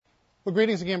Well,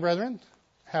 greetings again, brethren.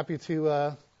 Happy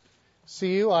to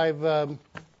see you. I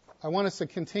want us to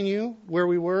continue where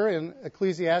we were in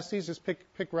Ecclesiastes. Just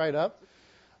pick right up.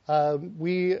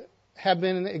 We have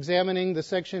been examining the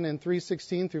section in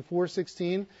 3:16 through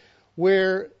 4:16,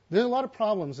 where there's a lot of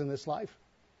problems in this life,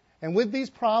 and with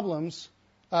these problems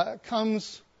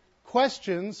comes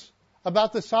questions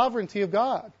about the sovereignty of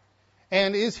God.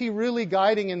 And is He really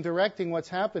guiding and directing what's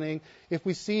happening if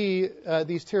we see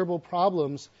these terrible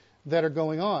problems that are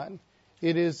going on?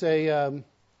 It's a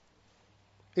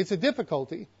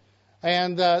difficulty,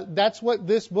 and that's what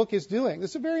this book is doing.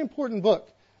 It's a very important book.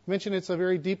 I mentioned it's a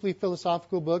very deeply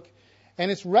philosophical book,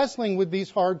 and it's wrestling with these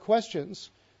hard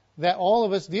questions that all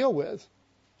of us deal with.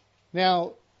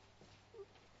 Now,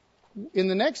 in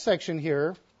the next section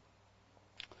here,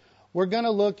 we're going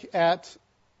to look at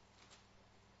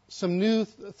some new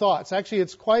thoughts. Actually,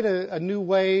 it's quite a new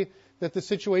way that the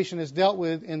situation is dealt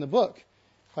with in the book.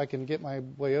 If I can get my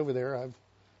way over there, I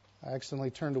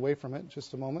accidentally turned away from it.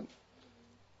 Just a moment.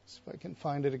 See if I can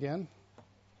find it again.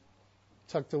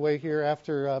 Tucked away here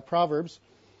after Proverbs.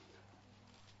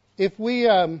 If we,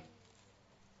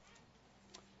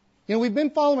 we've been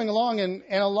following along, and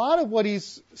a lot of what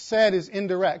he's said is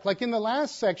indirect. Like in the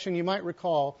last section, you might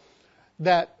recall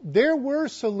that there were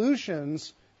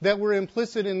solutions that were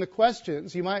implicit in the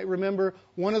questions. You might remember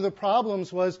one of the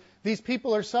problems was these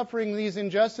people are suffering these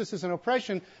injustices and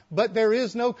oppression, but there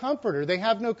is no comforter. They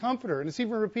have no comforter. And it's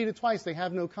even repeated twice, they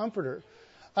have no comforter.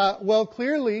 Well,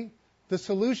 clearly, the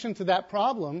solution to that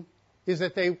problem is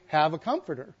that they have a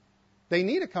comforter. They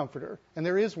need a comforter, and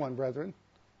there is one, brethren.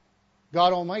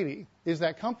 God Almighty is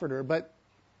that comforter, but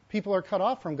people are cut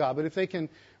off from God. But if they can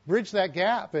bridge that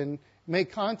gap and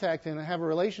make contact and have a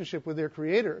relationship with their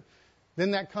Creator,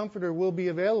 then that comforter will be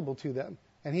available to them,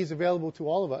 and He's available to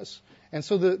all of us. And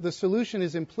so the solution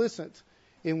is implicit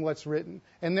in what's written.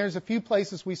 And there's a few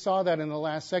places we saw that in the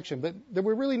last section, but there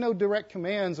were really no direct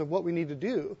commands of what we need to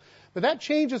do. But that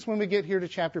changes when we get here to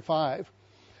chapter 5.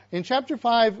 In chapter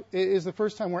 5 is the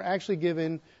first time we're actually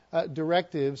given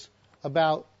directives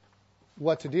about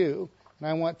what to do. And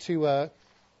I want to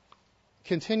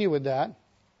continue with that.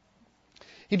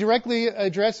 He directly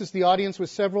addresses the audience with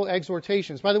several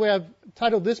exhortations. By the way, I've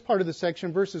titled this part of the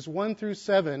section, verses 1 through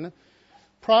 7,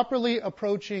 Properly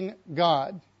Approaching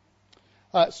God.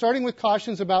 Starting with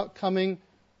cautions about coming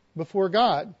before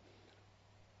God.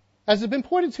 As has been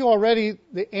pointed to already,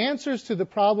 the answers to the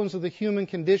problems of the human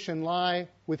condition lie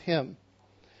with Him.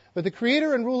 But the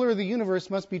Creator and Ruler of the universe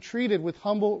must be treated with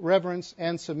humble reverence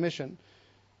and submission.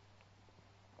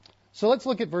 So let's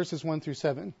look at verses 1 through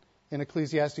 7 in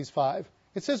Ecclesiastes 5.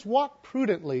 It says, "Walk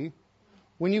prudently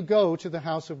when you go to the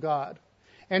house of God,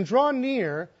 and draw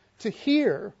near to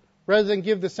hear rather than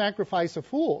give the sacrifice of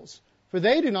fools, for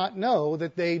they do not know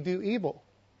that they do evil.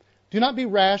 Do not be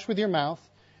rash with your mouth.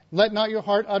 Let not your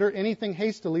heart utter anything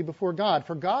hastily before God,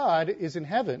 for God is in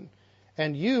heaven,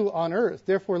 and you on earth.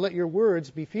 Therefore let your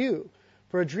words be few.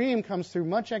 For a dream comes through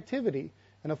much activity,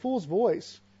 and a fool's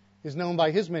voice is known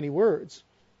by his many words.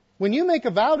 When you make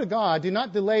a vow to God, do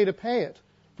not delay to pay it,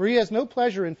 for He has no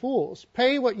pleasure in fools.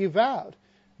 Pay what you vowed.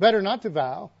 Better not to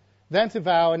vow than to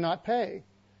vow and not pay.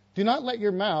 Do not let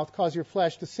your mouth cause your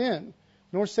flesh to sin,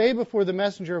 nor say before the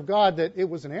messenger of God that it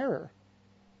was an error.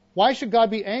 Why should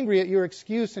God be angry at your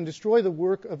excuse and destroy the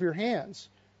work of your hands?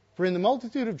 For in the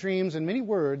multitude of dreams and many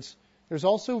words, there's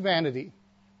also vanity,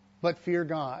 but fear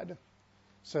God."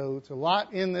 So it's a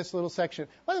lot in this little section.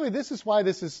 By the way, this is why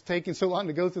this is taking so long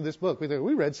to go through this book. We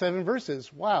read 7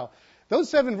 verses. Wow. Those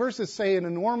 7 verses say an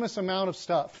enormous amount of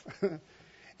stuff.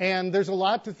 And there's a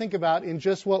lot to think about in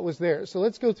just what was there. So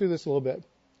let's go through this a little bit.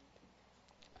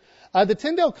 The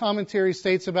Tyndale commentary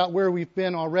states about where we've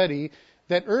been already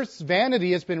that earth's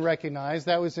vanity has been recognized.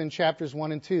 That was in chapters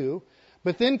 1 and 2.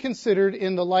 But then considered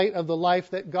in the light of the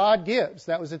life that God gives.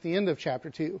 That was at the end of chapter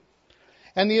 2.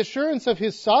 And the assurance of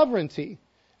His sovereignty.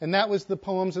 And that was the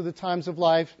poems of the times of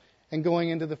life and going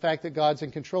into the fact that God's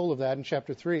in control of that in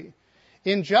chapter 3.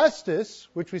 Injustice,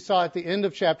 which we saw at the end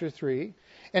of chapter 3,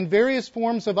 and various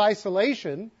forms of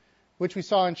isolation, which we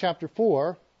saw in chapter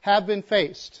 4, have been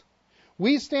faced.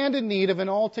 We stand in need of an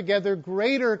altogether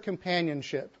greater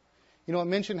companionship. It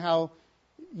mentioned how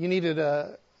you needed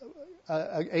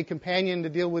a companion to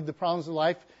deal with the problems of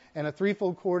life, and a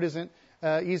threefold cord isn't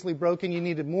easily broken. You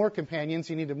needed more companions.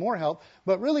 You needed more help.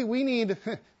 But really, we need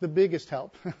the biggest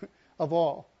help of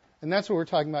all. And that's what we're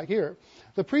talking about here.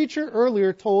 The preacher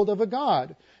earlier told of a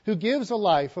God who gives a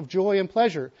life of joy and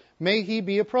pleasure. May He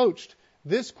be approached?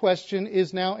 This question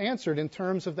is now answered in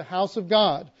terms of the house of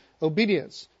God,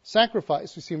 obedience,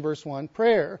 sacrifice, we see in verse 1,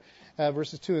 prayer,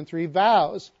 verses 2 and 3,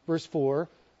 vows, verse 4,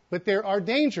 But there are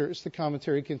dangers, the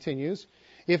commentary continues.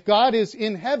 If God is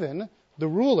in heaven, the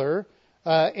ruler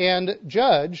and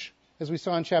judge, as we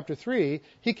saw in chapter 3,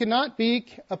 he cannot be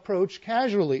approached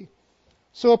casually.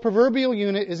 So a proverbial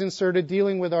unit is inserted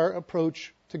dealing with our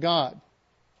approach to God.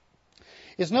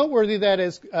 It's noteworthy that,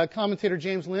 as commentator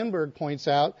James Lindbergh points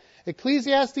out,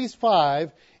 Ecclesiastes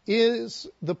 5 is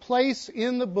the place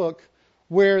in the book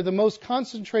where the most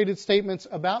concentrated statements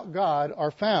about God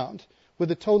are found,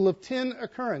 with a total of 10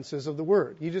 occurrences of the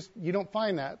word. You don't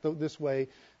find that this way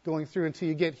going through until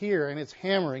you get here, and it's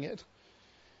hammering it.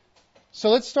 So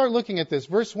let's start looking at this.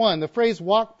 Verse 1, the phrase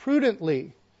walk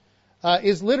prudently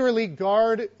is literally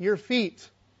guard your feet.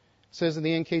 It says in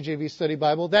the NKJV Study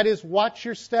Bible. That is, watch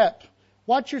your step.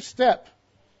 Watch your step.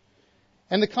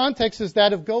 And the context is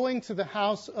that of going to the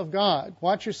house of God.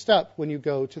 Watch your step when you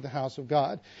go to the house of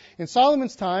God. In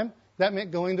Solomon's time, that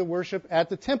meant going to worship at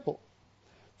the temple.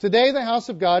 Today, the house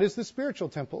of God is the spiritual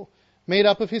temple, made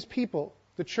up of his people,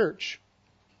 the church.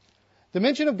 The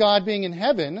mention of God being in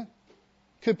heaven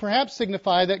could perhaps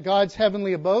signify that God's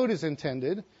heavenly abode is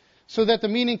intended, so that the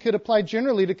meaning could apply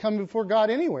generally to come before God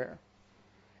anywhere,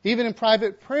 even in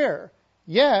private prayer.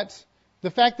 Yet, the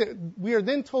fact that we are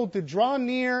then told to draw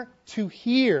near to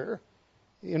hear,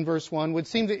 in verse 1, would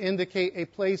seem to indicate a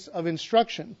place of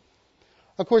instruction.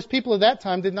 Of course, people of that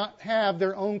time did not have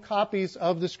their own copies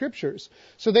of the Scriptures,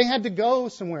 so they had to go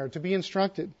somewhere to be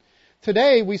instructed.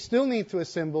 Today, we still need to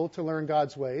assemble to learn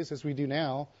God's ways, as we do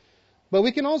now, but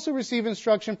we can also receive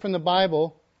instruction from the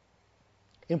Bible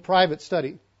in private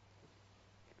study.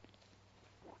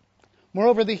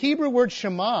 Moreover, the Hebrew word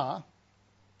Shema,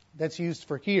 that's used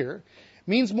for hear,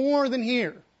 means more than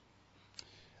hear.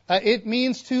 It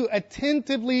means to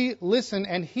attentively listen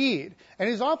and heed, and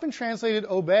is often translated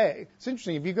obey. It's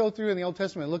interesting. If you go through in the Old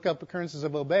Testament and look up occurrences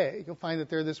of obey, you'll find that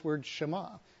there's this word Shema,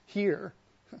 hear.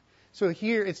 So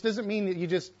hear, it doesn't mean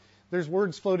that there's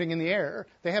words floating in the air.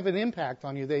 They have an impact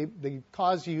on you. They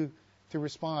cause you to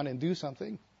respond and do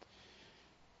something.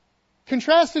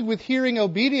 Contrasted with hearing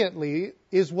obediently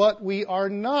is what we are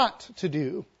not to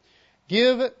do.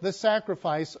 Give the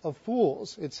sacrifice of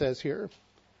fools, it says here.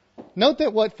 Note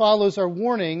that what follows are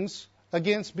warnings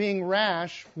against being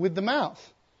rash with the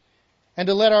mouth, and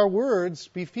to let our words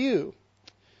be few.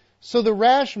 So the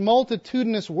rash,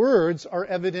 multitudinous words are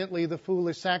evidently the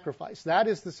foolish sacrifice. That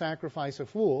is the sacrifice of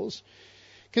fools.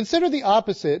 Consider the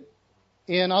opposite,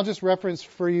 and I'll just reference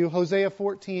for you Hosea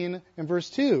 14 and verse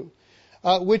 2,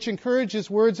 which encourages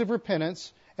words of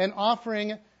repentance and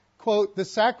offering, quote, the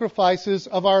sacrifices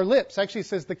of our lips. Actually, it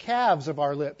says the calves of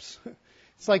our lips.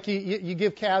 It's like you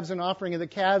give calves an offering of the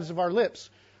calves of our lips.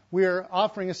 We are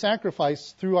offering a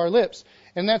sacrifice through our lips.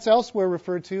 And that's elsewhere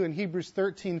referred to in Hebrews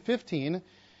 13:15.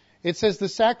 It says the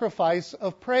sacrifice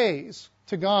of praise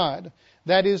to God.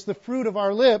 That is the fruit of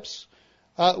our lips,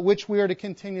 which we are to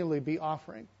continually be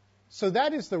offering. So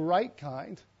that is the right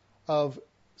kind of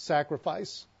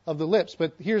sacrifice of the lips.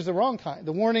 But here's the wrong kind.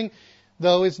 The warning,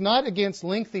 though, is not against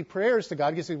lengthy prayers to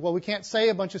God. You say, well, we can't say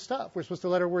a bunch of stuff. We're supposed to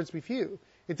let our words be few.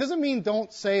 It doesn't mean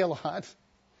don't say a lot.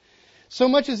 So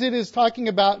much as it is talking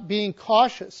about being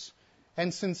cautious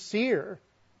and sincere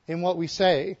in what we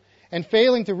say, and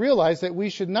failing to realize that we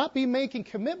should not be making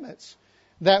commitments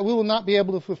that we will not be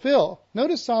able to fulfill.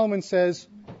 Notice Solomon says,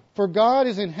 for God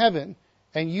is in heaven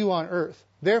and you on earth.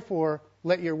 Therefore,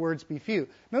 let your words be few.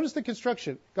 Notice the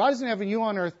construction. God is in heaven, you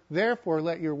on earth. Therefore,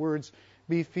 let your words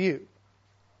be few.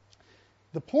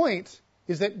 The point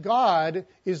is that God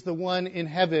is the one in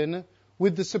heaven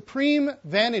with the supreme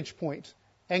vantage point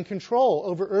and control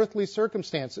over earthly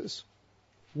circumstances.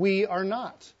 We are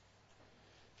not.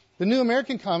 The New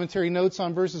American Commentary notes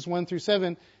on verses 1 through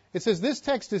 7, it says this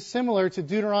text is similar to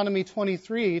Deuteronomy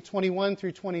 23, 21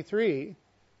 through 23,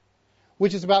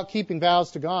 which is about keeping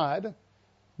vows to God.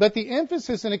 But the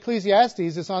emphasis in Ecclesiastes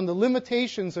is on the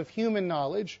limitations of human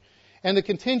knowledge and the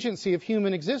contingency of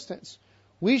human existence.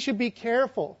 We should be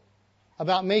careful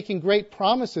about making great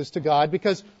promises to God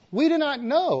because we do not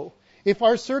know if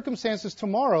our circumstances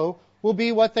tomorrow will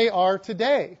be what they are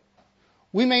today.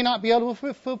 We may not be able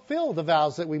to fulfill the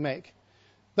vows that we make.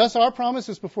 Thus, our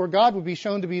promises before God will be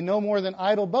shown to be no more than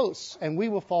idle boasts, and we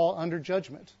will fall under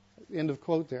judgment. End of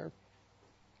quote there.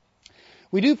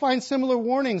 We do find similar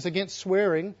warnings against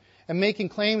swearing and making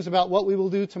claims about what we will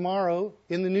do tomorrow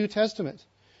in the New Testament,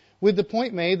 with the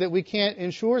point made that we can't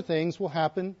ensure things will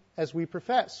happen as we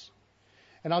profess.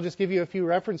 And I'll just give you a few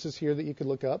references here that you could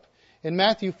look up. In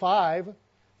Matthew 5,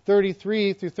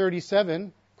 33 through 37,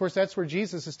 of course, that's where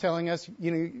Jesus is telling us,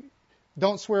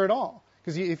 don't swear at all.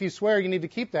 Because if you swear, you need to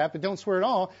keep that, but don't swear at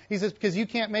all. He says, because you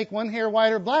can't make one hair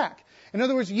white or black. In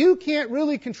other words, you can't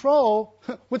really control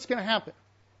what's going to happen.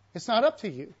 It's not up to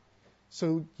you.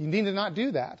 So you need to not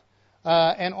do that.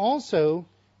 And also,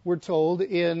 we're told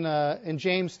in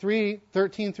James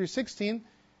 3:13 through 16,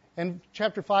 and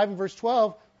chapter 5 and verse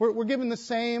 12, we're given the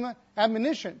same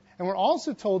admonition. And we're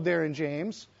also told there in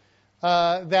James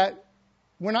that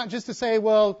we're not just to say,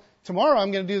 well, tomorrow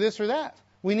I'm going to do this or that.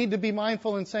 We need to be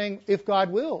mindful in saying, if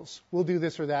God wills, we'll do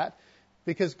this or that,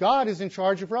 because God is in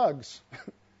charge of rugs.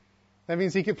 That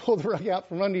means He can pull the rug out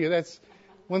from under you. That's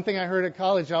one thing I heard at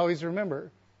college I always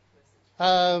remember.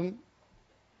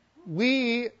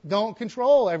 We don't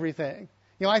control everything.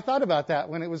 I thought about that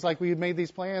when it was like we had made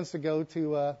these plans to go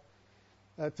to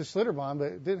Schlitterbahn, but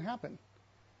it didn't happen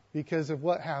because of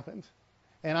what happened.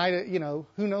 And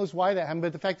who knows why that happened?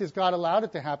 But the fact is, God allowed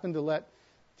it to happen to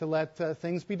let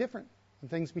things be different and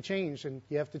things be changed, and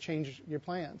you have to change your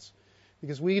plans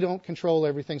because we don't control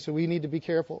everything. So we need to be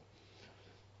careful.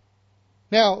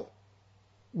 Now,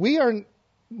 we are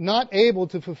not able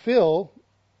to fulfill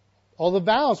all the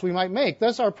vows we might make.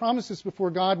 Thus, our promises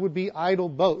before God would be idle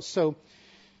boasts. So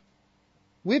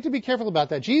we have to be careful about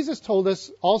that. Jesus told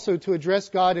us also to address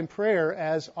God in prayer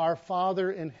as our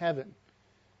Father in heaven.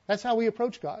 That's how we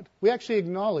approach God. We actually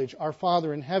acknowledge our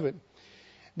Father in heaven.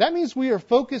 That means we are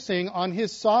focusing on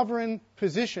His sovereign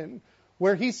position,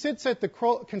 where He sits at the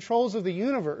controls of the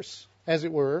universe, as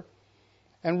it were,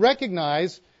 and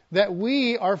recognize that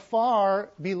we are far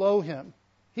below Him.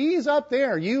 He's up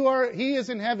there. He is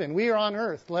in heaven. We are on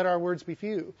earth. Let our words be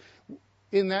few.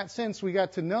 In that sense, we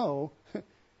got to know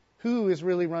who is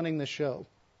really running the show.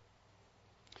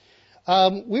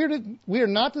 We are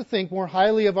not to think more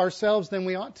highly of ourselves than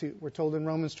we ought to. We're told in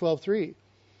Romans 12:3.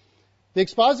 The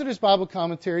Expositor's Bible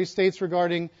Commentary states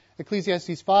regarding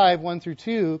Ecclesiastes 5, 1 through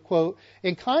 2, quote,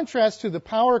 in contrast to the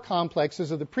power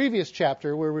complexes of the previous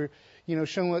chapter, where we're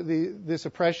shown this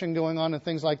oppression going on and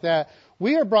things like that,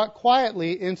 we are brought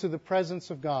quietly into the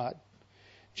presence of God.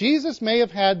 Jesus may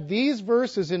have had these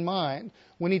verses in mind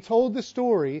when He told the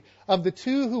story of the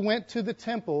two who went to the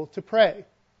temple to pray.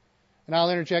 And I'll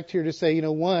interject here to say,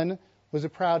 one was a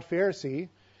proud Pharisee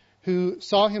who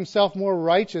saw himself more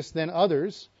righteous than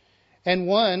others, and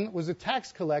one was a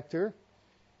tax collector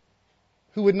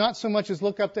who would not so much as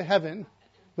look up to heaven,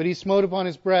 but he smote upon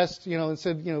his breast, and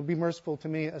said, be merciful to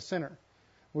me, a sinner.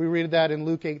 We read that in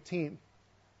Luke 18,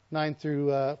 9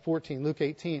 through 14, Luke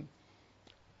 18.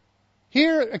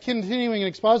 Here, continuing in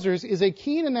Expositors, is a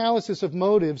keen analysis of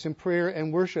motives in prayer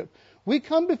and worship. We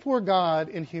come before God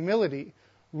in humility,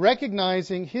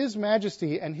 recognizing His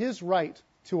majesty and His right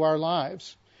to our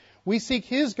lives. We seek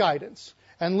His guidance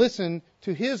and listen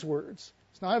to His words.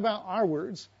 It's not about our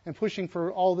words and pushing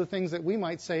for all the things that we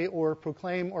might say or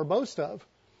proclaim or boast of.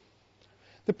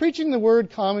 The Preaching the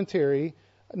Word commentary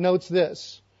notes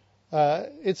this.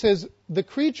 It says, the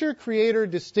creature-creator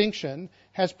distinction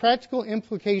has practical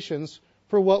implications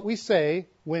for what we say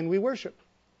when we worship.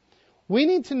 We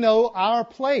need to know our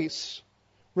place,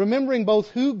 remembering both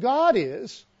who God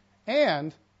is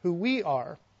and who we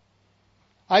are.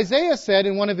 Isaiah said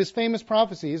in one of his famous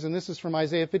prophecies, and this is from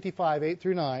Isaiah 55, 8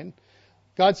 through 9,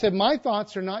 God said, my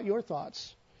thoughts are not your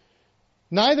thoughts.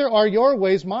 Neither are your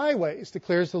ways my ways,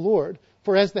 declares the Lord.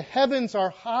 For as the heavens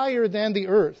are higher than the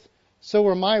earth, so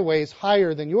are my ways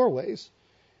higher than your ways,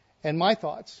 and my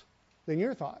thoughts than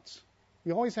your thoughts.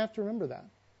 You always have to remember that.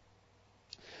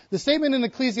 The statement in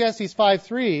Ecclesiastes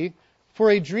 5:3,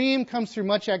 for a dream comes through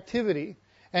much activity,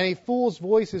 and a fool's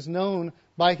voice is known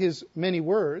by his many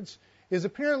words, is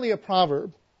apparently a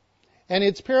proverb. And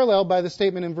it's paralleled by the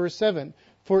statement in verse 7,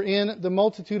 for in the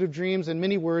multitude of dreams and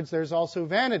many words there's also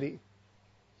vanity.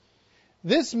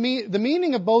 The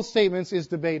meaning of both statements is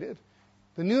debated.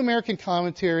 The New American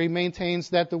Commentary maintains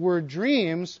that the word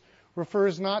dreams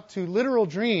refers not to literal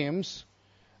dreams,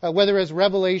 whether as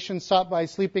revelation sought by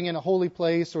sleeping in a holy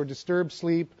place or disturbed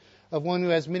sleep of one who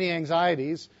has many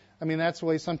anxieties. That's the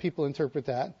way some people interpret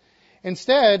that.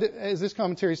 Instead, as this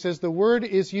commentary says, the word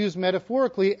is used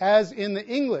metaphorically as in the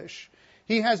English.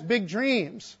 He has big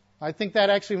dreams. I think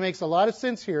that actually makes a lot of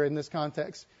sense here in this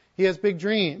context. He has big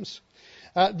dreams.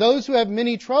 Those who have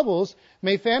many troubles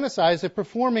may fantasize of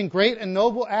performing great and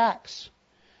noble acts,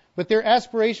 but their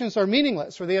aspirations are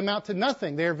meaningless, or they amount to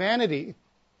nothing. They are vanity.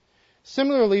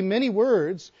 Similarly, many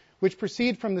words which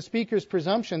proceed from the speaker's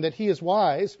presumption that he is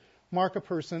wise mark a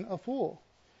person a fool.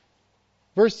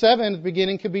 Verse 7 at the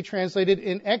beginning could be translated,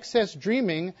 in excess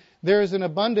dreaming, there is an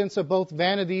abundance of both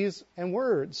vanities and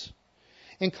words.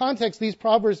 In context, these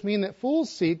proverbs mean that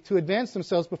fools seek to advance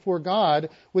themselves before God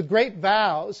with great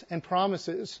vows and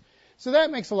promises, So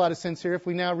that makes a lot of sense here if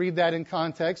we now read that in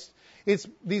context. It's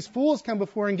these fools come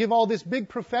before and give all this big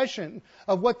profession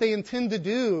of what they intend to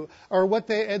do or what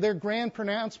their grand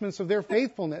pronouncements of their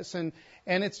faithfulness. And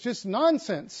it's just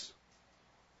nonsense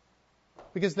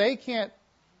because they can't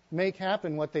make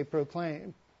happen what they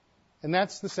proclaim. And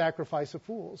that's the sacrifice of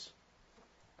fools.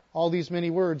 All these many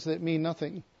words that mean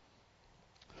nothing.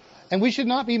 And we should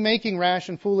not be making rash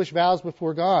and foolish vows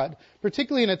before God,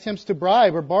 particularly in attempts to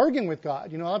bribe or bargain with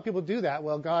God. You know, a lot of people do that.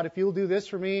 Well, God, if you'll do this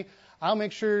for me, I'll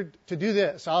make sure to do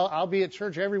this. I'll be at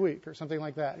church every week or something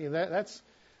like that. You know,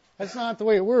 that's not the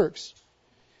way it works.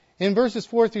 In verses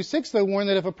 4 through 6, though, warn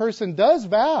that if a person does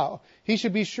vow, he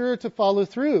should be sure to follow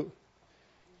through.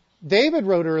 David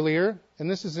wrote earlier,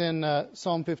 and this is in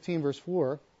Psalm 15, verse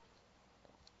 4.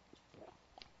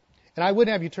 And I would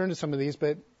have you turn to some of these,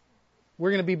 but we're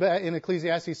going to be in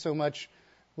Ecclesiastes so much,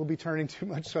 we'll be turning too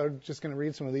much, so I'm just going to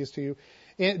read some of these to you.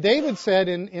 David said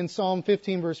in Psalm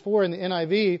 15, verse 4 in the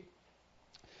NIV,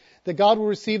 that God will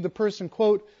receive the person,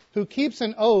 quote, who keeps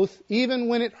an oath even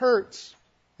when it hurts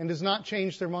and does not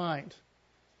change their mind.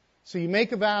 So you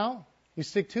make a vow, you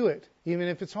stick to it, even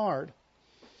if it's hard.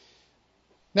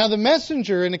 Now the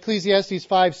messenger in Ecclesiastes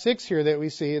 5:6 here that we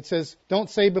see, it says,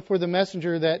 don't say before the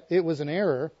messenger that it was an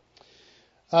error,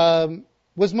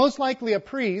 was most likely a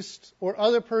priest or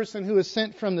other person who was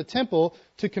sent from the temple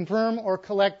to confirm or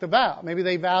collect the vow. Maybe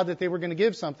they vowed that they were going to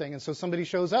give something, and so somebody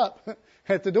shows up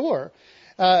at the door.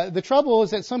 The trouble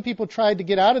is that some people tried to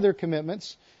get out of their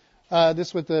commitments, this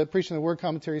is what the Preaching the Word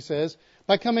commentary says,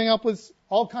 by coming up with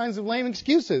all kinds of lame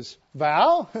excuses.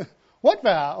 Vow? What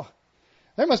vow?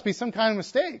 There must be some kind of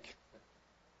mistake.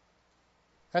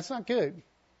 That's not good.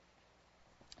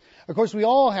 Of course, we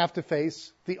all have to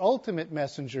face the ultimate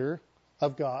messenger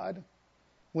of God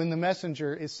when the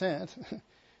messenger is sent,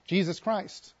 Jesus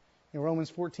Christ, in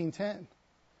Romans 14:10.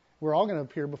 We're all going to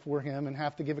appear before him and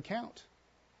have to give account.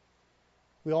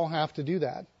 We all have to do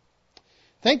that.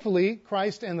 Thankfully,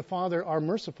 Christ and the Father are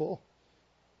merciful.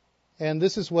 And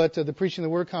this is what the Preaching the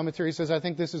Word commentary says. I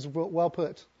think this is well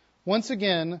put. Once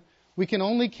again, we can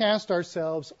only cast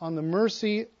ourselves on the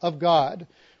mercy of God.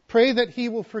 Pray that he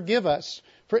will forgive us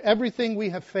for everything we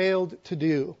have failed to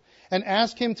do, and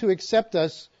ask him to accept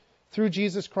us through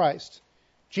Jesus Christ.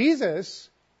 Jesus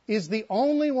is the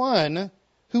only one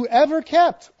who ever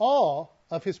kept all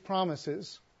of his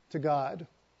promises to God,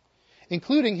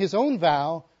 including his own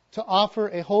vow to offer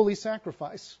a holy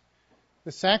sacrifice,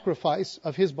 the sacrifice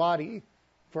of his body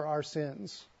for our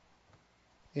sins.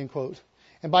 End quote.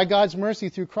 And by God's mercy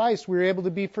through Christ, we are able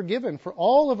to be forgiven for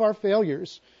all of our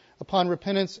failures upon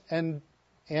repentance and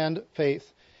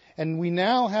faith. And we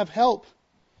now have help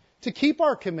to keep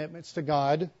our commitments to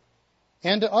God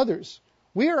and to others.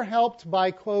 We are helped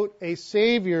by, quote, a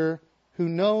Savior who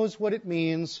knows what it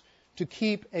means to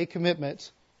keep a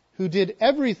commitment, who did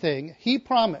everything he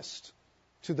promised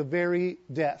to the very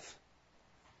death.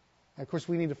 And of course,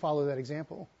 we need to follow that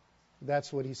example.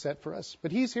 That's what he set for us.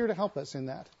 But he's here to help us in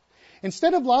that.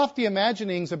 Instead of lofty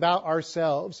imaginings about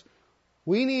ourselves,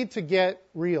 we need to get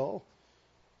real.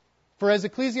 For as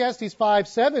Ecclesiastes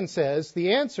 5:7 says,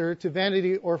 the answer to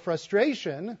vanity or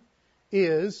frustration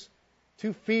is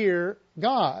to fear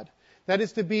God. That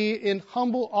is to be in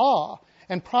humble awe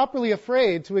and properly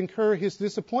afraid to incur his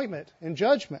disappointment and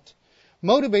judgment,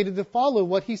 motivated to follow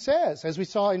what he says, as we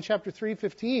saw in chapter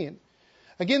 3:15.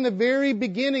 Again, the very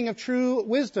beginning of true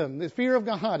wisdom, the fear of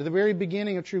God, the very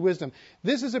beginning of true wisdom.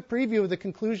 This is a preview of the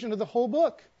conclusion of the whole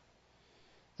book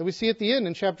that we see at the end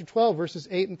in chapter 12, verses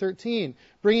 8 and 13,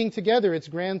 bringing together its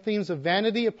grand themes of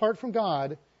vanity apart from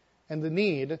God and the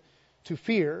need to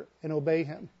fear and obey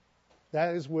him.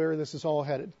 That is where this is all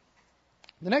headed.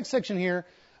 The next section here,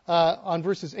 on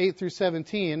verses 8 through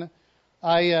 17,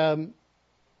 I've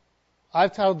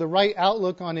titled The Right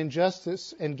Outlook on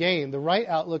Injustice and Gain. The right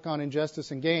outlook on injustice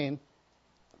and gain.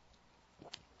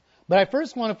 But I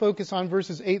first want to focus on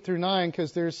verses 8 through 9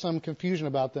 because there's some confusion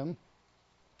about them.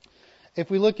 If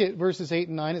we look at verses 8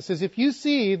 and 9, it says, if you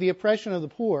see the oppression of the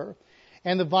poor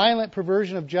and the violent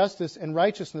perversion of justice and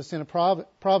righteousness in a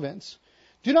province,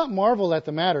 do not marvel at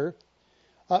the matter,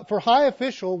 for high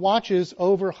official watches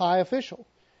over high official,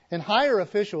 and higher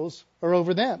officials are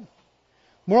over them.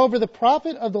 Moreover, the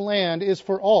profit of the land is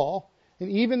for all,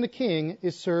 and even the king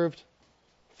is served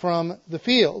from the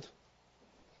field.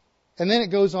 And then it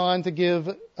goes on to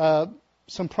give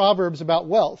some proverbs about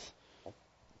wealth,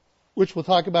 which we'll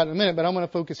talk about in a minute, but I'm going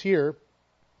to focus here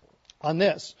on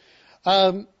this.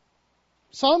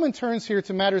 Solomon turns here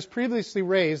to matters previously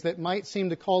raised that might seem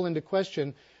to call into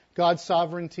question God's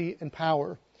sovereignty and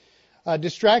power,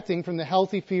 distracting from the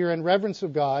healthy fear and reverence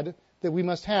of God that we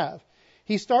must have.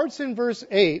 He starts in verse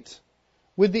 8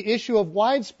 with the issue of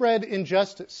widespread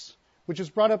injustice, which is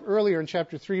brought up earlier in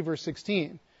chapter 3, verse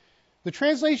 16. The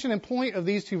translation and point of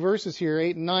these two verses here,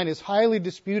 8 and 9, is highly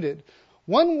disputed.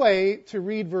 One way to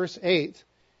read verse 8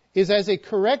 is as a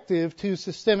corrective to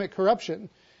systemic corruption.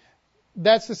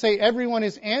 That's to say, everyone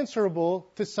is answerable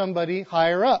to somebody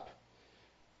higher up.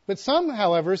 But some,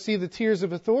 however, see the tiers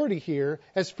of authority here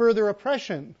as further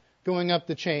oppression going up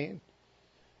the chain.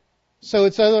 So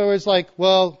it's in other words like,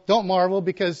 well, don't marvel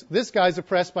because this guy's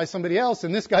oppressed by somebody else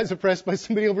and this guy's oppressed by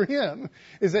somebody over him,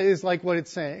 is like what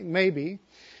it's saying, maybe.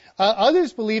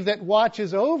 Others believe that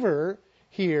watches over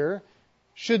here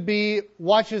should be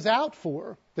watches out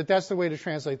for, that that's the way to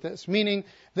translate this, meaning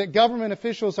that government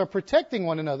officials are protecting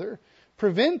one another,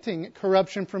 preventing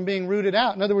corruption from being rooted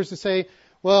out. In other words, to say,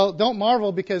 well, don't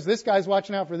marvel because this guy's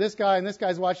watching out for this guy and this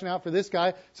guy's watching out for this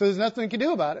guy, so there's nothing you can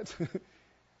do about it.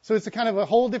 So it's a kind of a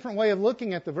whole different way of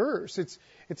looking at the verse.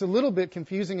 It's a little bit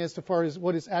confusing as far as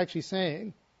what it's actually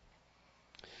saying.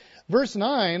 Verse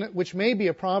 9, which may be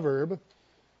a proverb,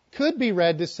 could be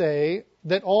read to say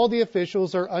that all the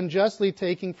officials are unjustly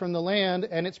taking from the land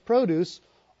and its produce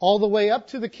all the way up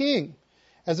to the king,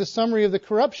 as a summary of the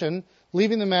corruption,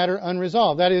 leaving the matter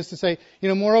unresolved. That is to say,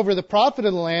 moreover, the profit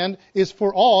of the land is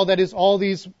for all, that is, all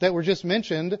these that were just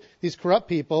mentioned, these corrupt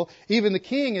people. Even the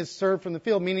king is served from the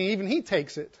field, meaning even he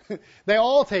takes it. They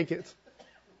all take it.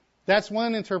 That's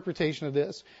one interpretation of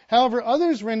this. However,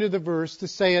 others render the verse to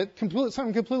say it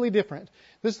something completely different.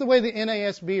 This is the way the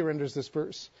NASB renders this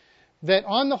verse. That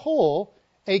on the whole,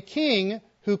 a king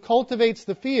who cultivates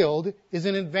the field is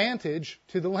an advantage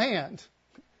to the land.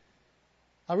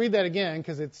 I'll read that again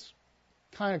because it's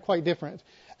kind of quite different.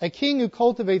 A king who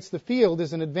cultivates the field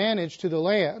is an advantage to the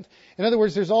land. In other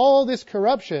words, there's all this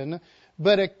corruption,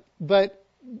 but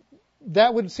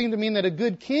that would seem to mean that a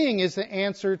good king is the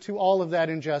answer to all of that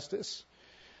injustice.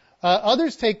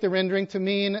 Others take the rendering to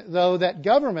mean, though, that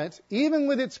government, even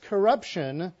with its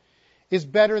corruption, is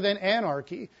better than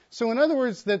anarchy. So in other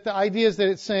words, that the idea is that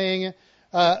it's saying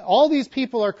all these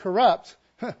people are corrupt,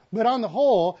 but on the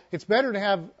whole, it's better to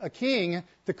have a king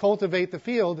to cultivate the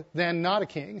field than not a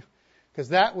king, because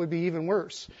that would be even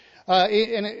worse.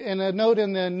 And a note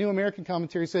in the New American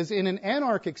Commentary says, in an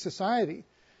anarchic society,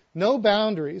 no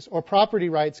boundaries or property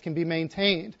rights can be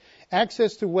maintained.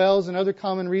 Access to wells and other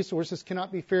common resources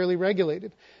cannot be fairly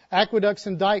regulated. Aqueducts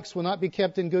and dikes will not be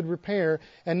kept in good repair,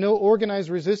 and no organized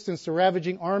resistance to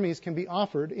ravaging armies can be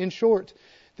offered. In short,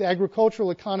 the agricultural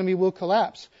economy will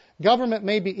collapse. Government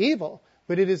may be evil,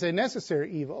 but it is a necessary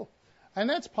evil. And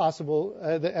that's possible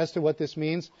as to what this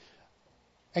means.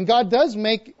 And God does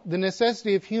make the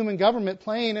necessity of human government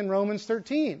plain in Romans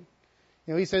 13.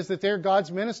 He says that they're God's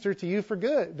minister to you for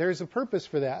good. There's a purpose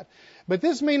for that. But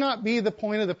this may not be the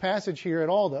point of the passage here at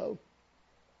all, though.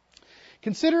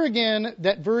 Consider again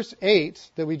that verse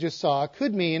 8 that we just saw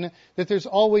could mean that there's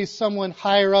always someone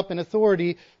higher up in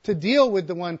authority to deal with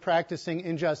the one practicing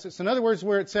injustice. In other words,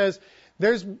 where it says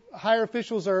there's higher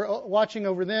officials are watching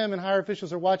over them and higher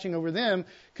officials are watching over them,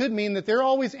 could mean that they're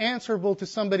always answerable to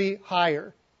somebody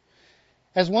higher.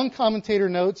 As one commentator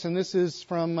notes, and this is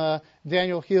from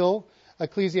Daniel Hill,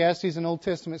 Ecclesiastes, an Old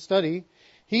Testament study,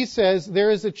 he says,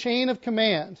 there is a chain of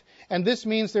command, and this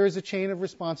means there is a chain of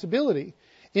responsibility.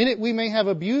 In it we may have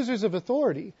abusers of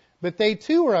authority, but they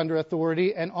too are under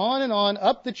authority, and on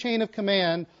up the chain of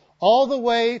command, all the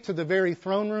way to the very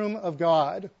throne room of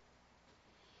God.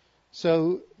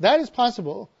 So that is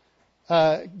possible.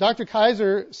 Dr.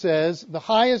 Kaiser says the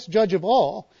highest judge of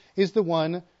all is the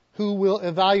one who will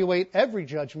evaluate every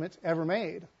judgment ever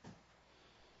made.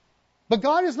 But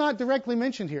God is not directly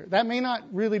mentioned here. That may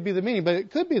not really be the meaning, but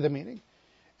it could be the meaning.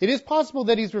 It is possible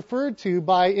that he's referred to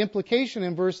by implication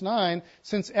in verse 9,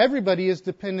 since everybody is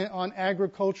dependent on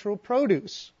agricultural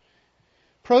produce.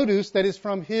 Produce that is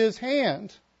from his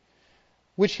hand,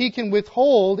 which he can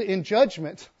withhold in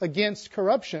judgment against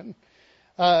corruption.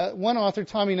 One author,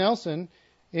 Tommy Nelson,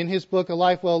 in his book A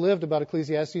Life Well Lived about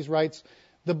Ecclesiastes, writes,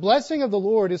 the blessing of the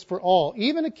Lord is for all.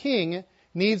 Even a king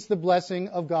needs the blessing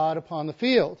of God upon the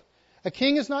field. A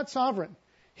king is not sovereign.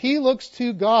 He looks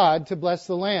to God to bless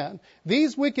the land.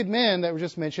 These wicked men that were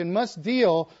just mentioned must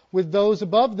deal with those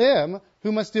above them,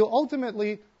 who must deal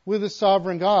ultimately with the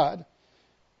sovereign God.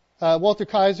 Walter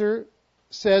Kaiser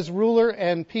says ruler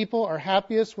and people are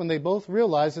happiest when they both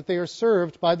realize that they are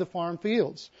served by the farm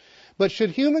fields. But should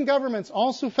human governments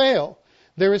also fail,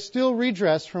 there is still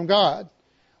redress from God.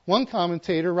 One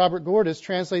commentator, Robert Gordis,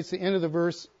 translates the end of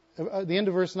verse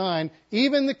 9,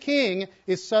 even the king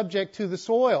is subject to the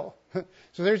soil.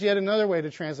 So there's yet another way to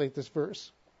translate this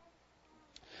verse.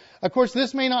 Of course,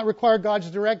 this may not require God's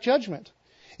direct judgment.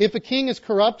 If a king is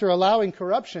corrupt or allowing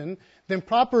corruption, then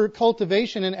proper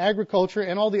cultivation in agriculture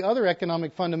and all the other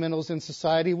economic fundamentals in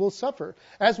society will suffer,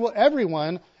 as will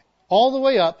everyone, all the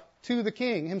way up to the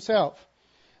king himself.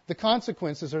 The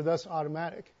consequences are thus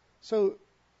automatic. So,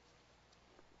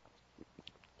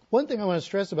 one thing I want to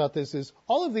stress about this is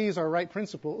all of these are right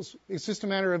principles. It's just a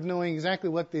matter of knowing exactly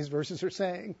what these verses are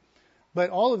saying. But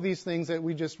all of these things that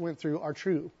we just went through are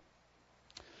true.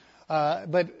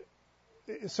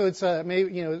 So it's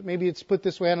maybe it's put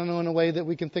this way, I don't know, in a way that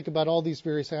we can think about all these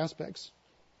various aspects.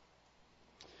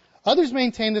 Others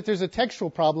maintain that there's a textual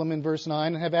problem in verse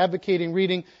 9 and have advocating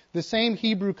reading the same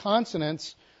Hebrew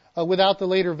consonants without the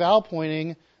later vowel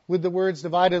pointing, with the words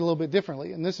divided a little bit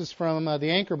differently. And this is from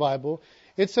the Anchor Bible.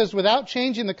 It says, without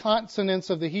changing the consonants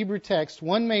of the Hebrew text,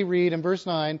 one may read in verse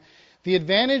 9, the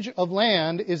advantage of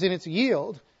land is in its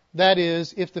yield. That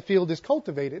is, if the field is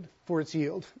cultivated for its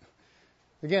yield.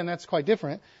 Again, that's quite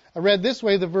different. I read this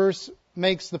way, the verse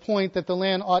makes the point that the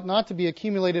land ought not to be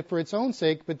accumulated for its own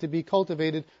sake, but to be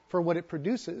cultivated for what it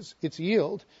produces, its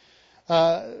yield.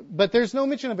 But there's no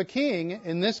mention of a king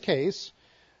in this case.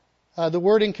 The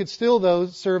wording could still, though,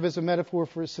 serve as a metaphor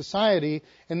for society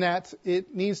in that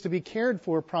it needs to be cared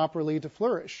for properly to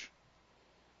flourish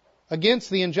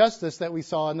against the injustice that we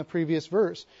saw in the previous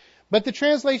verse. But the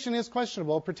translation is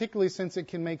questionable, particularly since it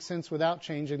can make sense without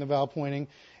changing the vowel pointing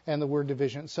and the word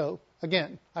division. So,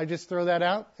 again, I just throw that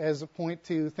out as a point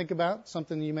to think about,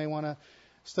 something you may want to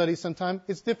study sometime.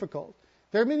 It's difficult.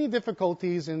 There are many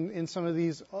difficulties in some of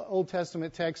these Old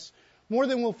Testament texts, more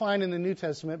than we'll find in the New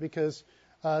Testament, because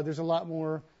there's a lot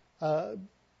more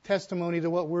testimony to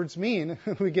what words mean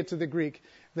when we get to the Greek.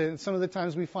 Some of the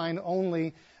times we find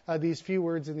only these few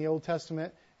words in the Old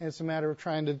Testament, and it's a matter of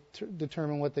trying to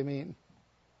determine what they mean.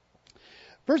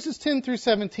 Verses 10 through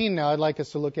 17 now I'd like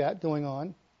us to look at, going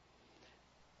on.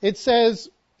 It says,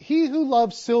 he who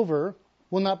loves silver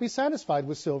will not be satisfied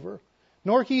with silver,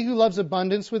 nor he who loves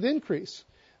abundance with increase.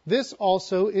 This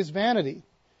also is vanity.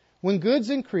 When goods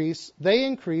increase, they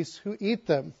increase who eat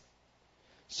them.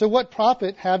 So what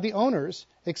profit have the owners,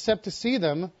 except to see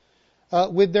them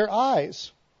with their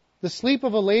eyes? The sleep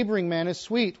of a laboring man is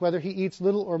sweet, whether he eats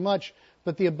little or much,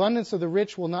 but the abundance of the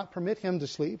rich will not permit him to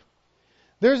sleep.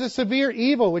 There is a severe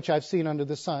evil which I've seen under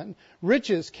the sun,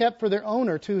 riches kept for their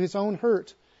owner to his own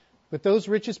hurt, but those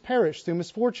riches perish through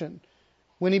misfortune.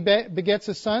 When he begets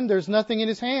a son, there's nothing in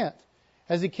his hand.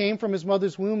 As he came from his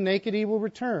mother's womb, naked he will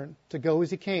return, to go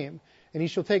as he came, and he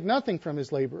shall take nothing from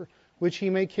his labor, which he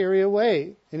may carry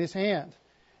away in his hand.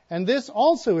 And this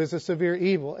also is a severe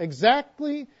evil.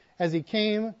 Exactly as he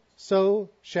came, so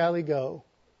shall he go.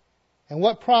 And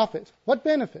what profit, what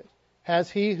benefit has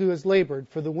he who has labored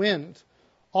for the wind?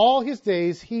 All his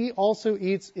days he also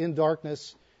eats in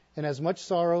darkness, and has much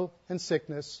sorrow and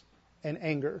sickness and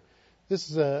anger. This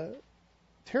is a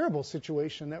terrible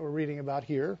situation that we're reading about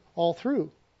here all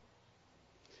through.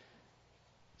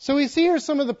 So we see here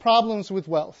some of the problems with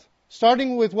wealth,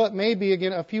 starting with what may be,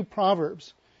 again, a few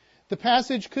proverbs. The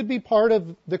passage could be part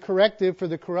of the corrective for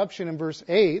the corruption in verse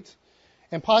 8,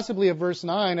 and possibly of verse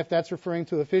 9, if that's referring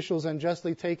to officials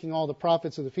unjustly taking all the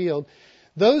profits of the field.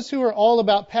 Those who are all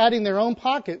about padding their own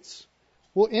pockets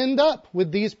will end up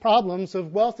with these problems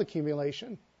of wealth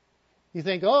accumulation. You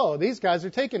think, oh, these guys are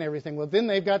taking everything. Well, then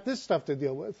they've got this stuff to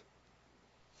deal with.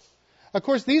 Of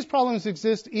course, these problems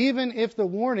exist even if the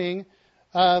warning,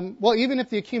 even if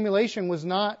the accumulation was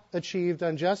not achieved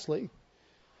unjustly.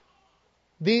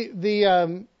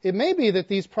 It may be that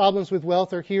these problems with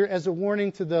wealth are here as a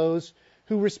warning to those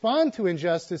who respond to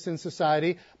injustice in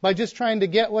society by just trying to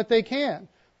get what they can,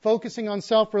 focusing on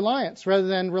self-reliance rather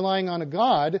than relying on a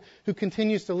God who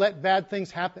continues to let bad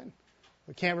things happen.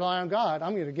 We can't rely on God.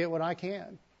 I'm going to get what I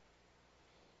can.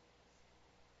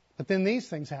 But then these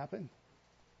things happen,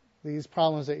 these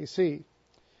problems that you see.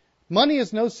 Money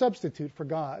is no substitute for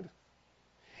God.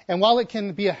 And while it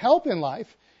can be a help in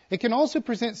life, it can also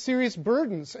present serious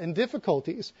burdens and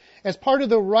difficulties. As part of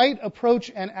the right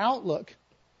approach and outlook,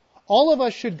 all of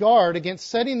us should guard against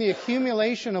setting the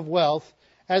accumulation of wealth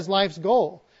as life's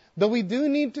goal, though we do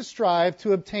need to strive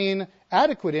to obtain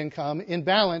adequate income in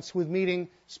balance with meeting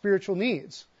spiritual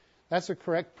needs. That's a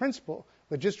correct principle.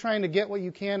 But just trying to get what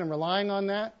you can and relying on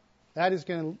that's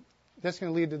going to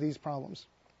lead to these problems.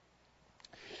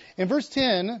 In verse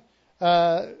 10,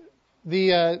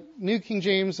 the New King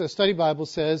James Study Bible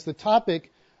says the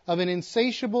topic of an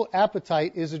insatiable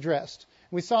appetite is addressed.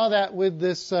 We saw that with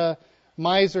this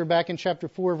miser back in chapter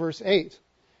 4, verse 8.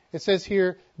 It says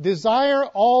here, desire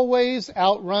always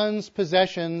outruns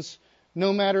possessions,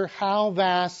 no matter how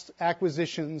vast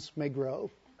acquisitions may grow.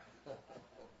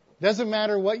 Doesn't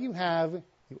matter what you have,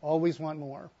 you always want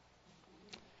more.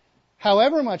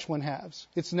 however much one has,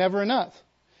 it's never enough.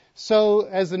 So,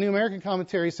 as the New American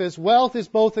Commentary says, wealth is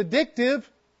both addictive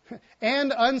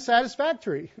and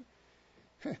unsatisfactory.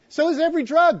 So is every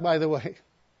drug, by the way,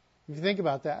 if you think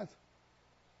about that.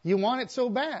 You want it so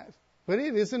bad, but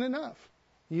it isn't enough.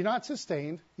 You're not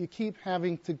sustained. You keep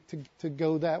having to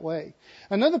go that way.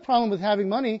 Another problem with having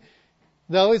money,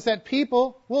 though, is that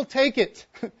people will take it.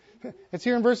 It's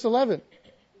here in verse 11.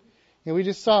 We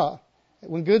just saw,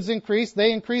 when goods increase,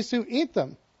 they increase who eat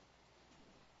them.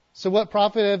 So what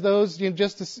profit have those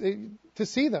just to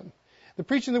see them? The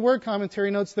Preaching the Word commentary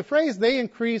notes the phrase, they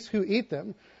increase who eat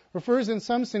them, refers in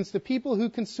some sense to people who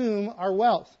consume our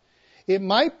wealth. It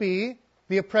might be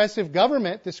the oppressive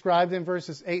government described in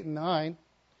verses 8 and 9,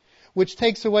 which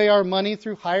takes away our money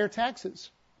through higher taxes.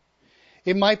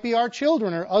 It might be our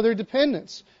children or other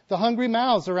dependents, the hungry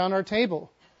mouths around our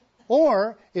table.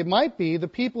 Or it might be the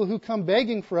people who come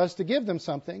begging for us to give them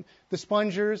something, the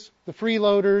spongers, the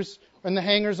freeloaders, and the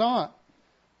hangers-on.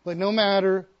 But no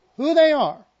matter who they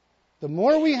are, the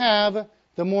more we have,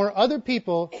 the more other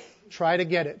people try to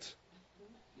get it.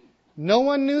 No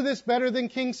one knew this better than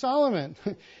King Solomon.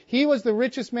 He was the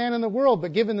richest man in the world,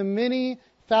 but given the many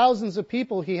thousands of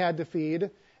people he had to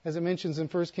feed, as it mentions in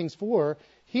 1 Kings 4,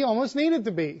 he almost needed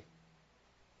to be.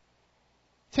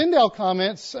 Tyndale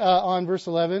comments on verse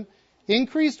 11,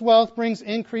 increased wealth brings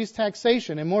increased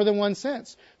taxation in more than one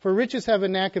sense, for riches have a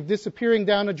knack of disappearing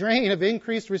down a drain of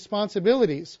increased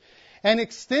responsibilities. An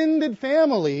extended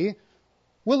family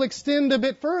will extend a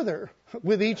bit further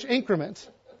with each increment.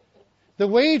 The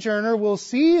wage earner will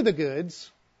see the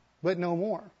goods, but no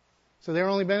more. So their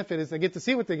only benefit is they get to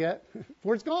see what they get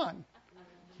before it's gone.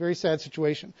 Very sad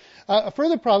situation. A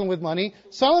further problem with money,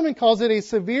 Solomon calls it a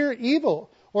severe evil,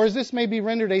 or as this may be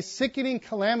rendered, a sickening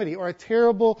calamity or a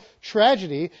terrible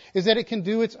tragedy, is that it can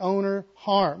do its owner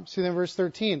harm. See then verse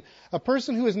 13. A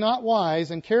person who is not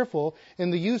wise and careful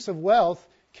in the use of wealth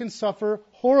can suffer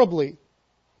horribly.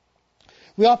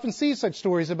 We often see such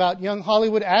stories about young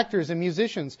Hollywood actors and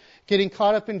musicians getting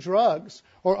caught up in drugs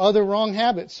or other wrong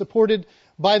habits supported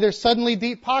by their suddenly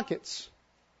deep pockets.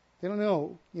 They don't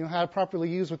know, how to properly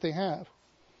use what they have.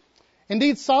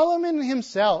 Indeed, Solomon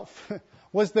himself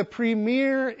was the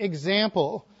premier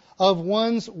example of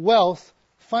one's wealth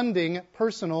funding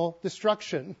personal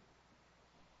destruction.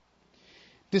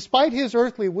 Despite his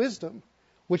earthly wisdom,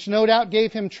 which no doubt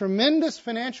gave him tremendous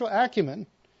financial acumen,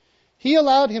 he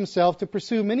allowed himself to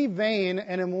pursue many vain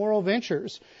and immoral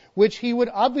ventures, which he would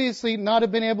obviously not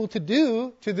have been able to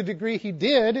do to the degree he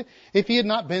did if he had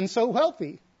not been so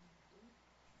wealthy.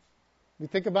 You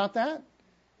think about that?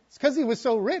 It's because he was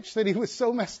so rich that he was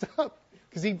so messed up,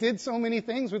 because he did so many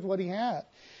things with what he had.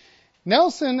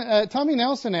 Tommy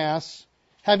Nelson asks,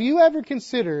 have you ever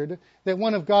considered that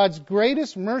one of God's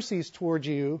greatest mercies towards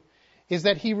you is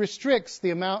that he restricts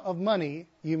the amount of money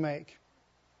you make?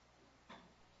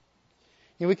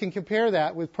 We can compare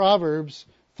that with Proverbs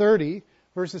 30,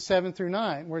 verses 7 through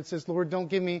 9, where it says, Lord, don't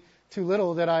give me too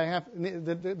little that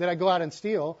I go out and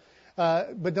steal,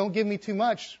 but don't give me too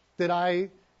much that I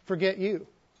forget you.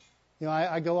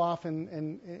 I go off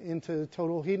into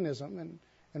total hedonism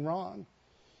and wrong.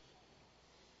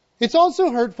 It's also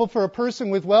hurtful for a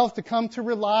person with wealth to come to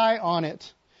rely on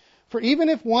it. For even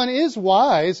if one is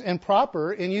wise and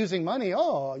proper in using money,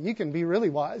 you can be really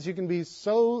wise. You can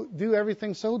do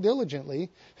everything so diligently,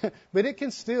 but it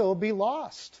can still be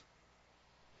lost.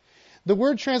 The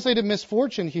word translated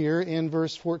misfortune here in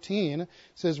verse 14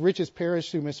 says riches perish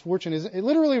through misfortune. It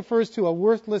literally refers to a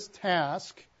worthless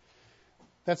task.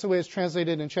 That's the way it's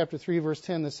translated in chapter 3, verse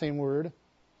 10, the same word.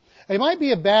 It might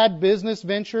be a bad business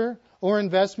venture or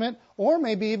investment, or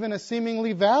maybe even a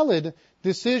seemingly valid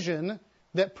decision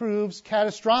that proves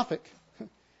catastrophic.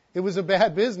 It was a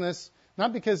bad business,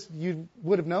 not because you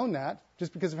would have known that,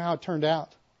 just because of how it turned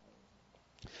out.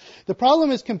 The problem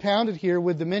is compounded here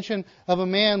with the mention of a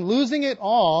man losing it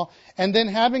all and then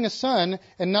having a son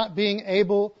and not being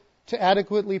able to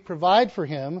adequately provide for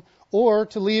him or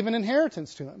to leave an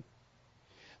inheritance to him.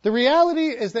 The reality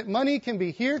is that money can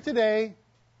be here today,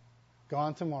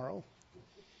 gone tomorrow.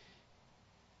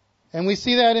 And we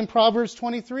see that in Proverbs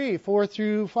 23, 4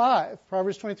 through 5.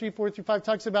 Proverbs 23, 4 through 5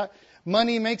 talks about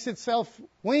money makes itself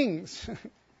wings,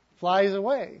 flies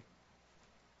away.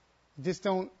 Just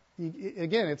don't,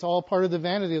 again, it's all part of the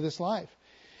vanity of this life.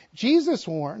 Jesus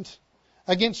warned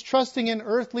against trusting in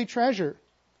earthly treasure.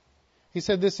 He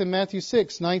said this in Matthew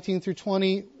 6, 19 through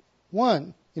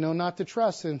 21, not to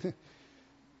trust in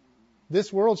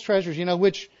this world's treasures,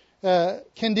 which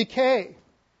can decay,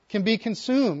 can be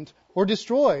consumed, or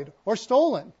destroyed, or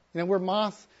stolen. Where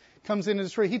moth comes in and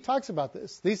destroys. He talks about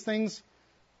this. These things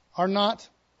are not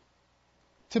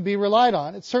to be relied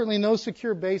on. It's certainly no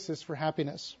secure basis for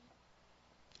happiness.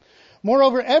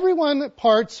 Moreover, everyone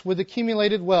parts with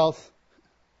accumulated wealth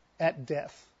at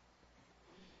death.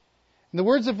 And the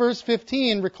words of verse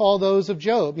 15 recall those of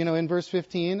Job. In verse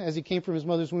 15, as he came from his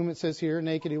mother's womb, it says here,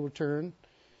 naked he will return.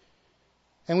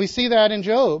 And we see that in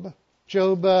Job.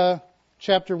 Job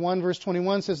chapter 1, verse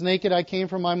 21 says, naked I came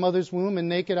from my mother's womb, and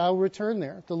naked I will return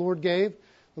there. The Lord gave,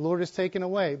 the Lord has taken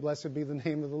away. Blessed be the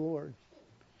name of the Lord.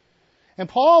 And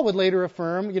Paul would later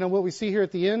affirm, what we see here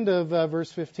at the end of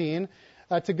verse 15,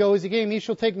 to go as he came, he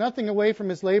shall take nothing away from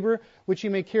his labor, which he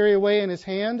may carry away in his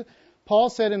hand. Paul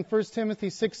said in 1 Timothy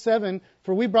 6:7,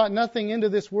 for we brought nothing into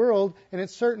this world, and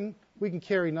it's certain we can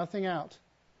carry nothing out.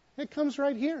 It comes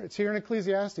right here. It's here in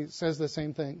Ecclesiastes. It says the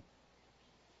same thing.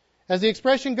 As the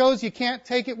expression goes, you can't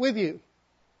take it with you.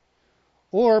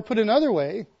 Or put another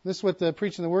way, this is what the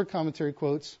Preaching the Word commentary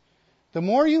quotes, the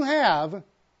more you have,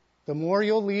 the more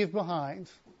you'll leave behind.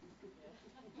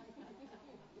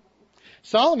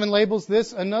 Solomon labels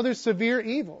this another severe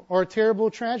evil or a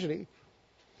terrible tragedy.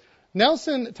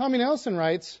 Tommy Nelson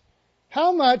writes,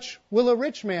 how much will a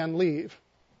rich man leave?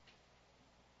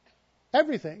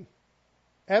 Everything.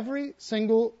 Every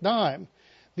single dime.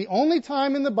 The only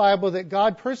time in the Bible that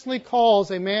God personally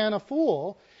calls a man a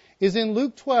fool is in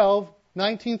Luke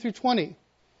 12:19 through 20.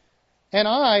 And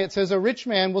it says, a rich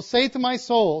man will say to my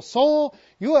soul, soul,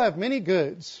 you have many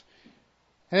goods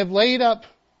and have laid up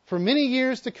for many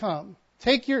years to come.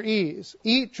 Take your ease,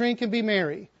 eat, drink, and be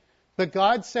merry. But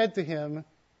God said to him,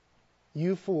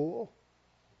 you fool,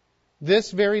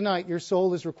 this very night your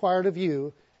soul is required of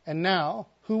you, and now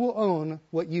who will own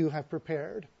what you have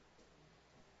prepared?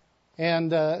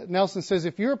 And Nelson says,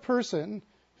 if you're a person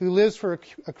who lives for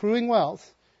accruing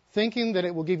wealth, thinking that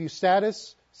it will give you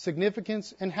status,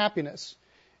 significance, and happiness,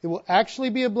 it will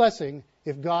actually be a blessing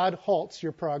if God halts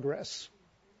your progress.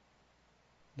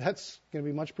 That's going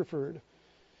to be much preferred.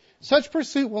 Such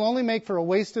pursuit will only make for a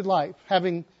wasted life,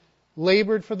 having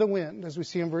labored for the wind, as we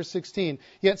see in verse 16.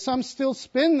 Yet some still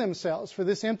spin themselves for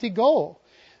this empty goal.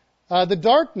 The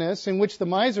darkness in which the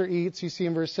miser eats, you see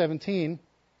in verse 17,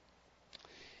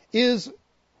 is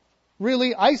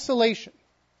really isolation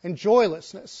and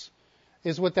joylessness,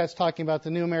 is what that's talking about,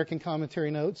 the New American Commentary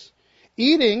notes.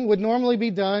 Eating would normally be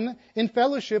done in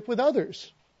fellowship with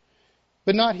others,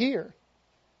 but not here.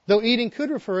 Though eating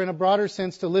could refer in a broader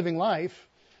sense to living life,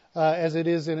 as it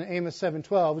is in Amos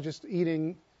 7:12, just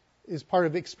eating is part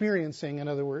of experiencing, in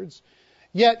other words.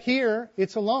 Yet here,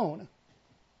 it's alone,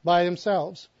 by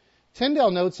themselves.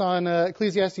 Tyndale notes on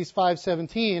Ecclesiastes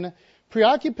 5:17,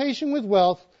 preoccupation with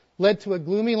wealth led to a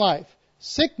gloomy life.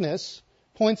 Sickness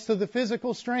points to the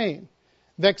physical strain.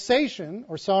 Vexation,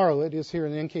 or sorrow, it is here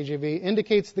in the NKJV,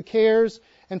 indicates the cares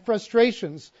and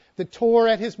frustrations that tore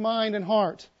at his mind and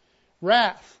heart.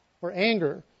 Wrath, or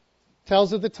anger,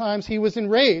 tells of the times he was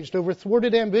enraged over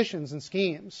thwarted ambitions and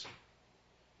schemes.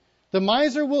 The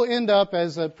miser will end up,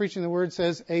 as Preaching the Word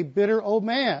says, a bitter old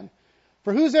man.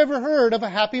 For who's ever heard of a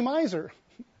happy miser?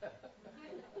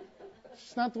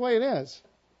 It's not the way it is.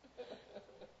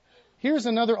 Here's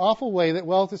another awful way that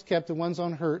wealth is kept to one's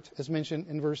own hurt, as mentioned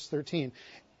in verse 13.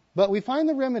 But we find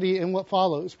the remedy in what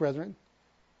follows, brethren.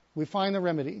 We find the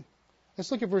remedy.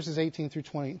 Let's look at verses 18 through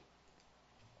 20.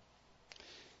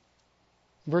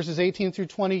 Verses 18 through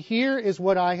 20, here is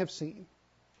what I have seen.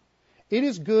 It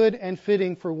is good and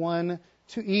fitting for one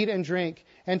to eat and drink,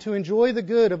 and to enjoy the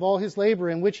good of all his labor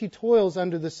in which he toils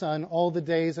under the sun all the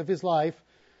days of his life,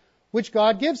 which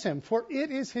God gives him, for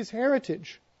it is his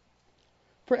heritage.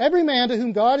 For every man to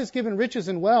whom God has given riches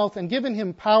and wealth, and given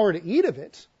him power to eat of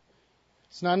it,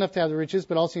 it's not enough to have the riches,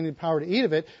 but also need the power to eat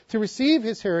of it, to receive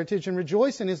his heritage and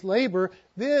rejoice in his labor,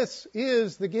 this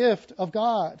is the gift of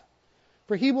God.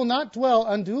 For he will not dwell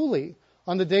unduly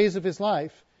on the days of his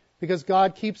life, because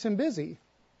God keeps him busy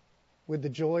with the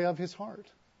joy of his heart.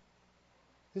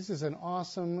 This is an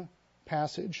awesome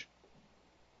passage.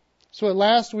 So at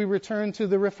last we return to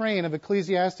the refrain of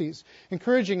Ecclesiastes,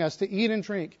 encouraging us to eat and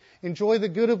drink, enjoy the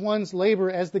good of one's labor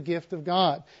as the gift of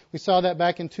God. We saw that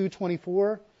back in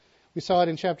 2:24. We saw it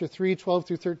in chapter 3, 12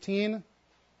 through 13,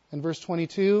 and verse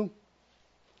 22.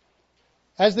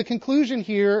 As the conclusion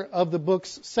here of the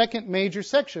book's second major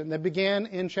section that began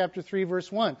in chapter 3,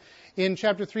 verse 1. In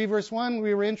chapter 3, verse 1,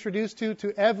 we were introduced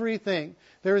to everything.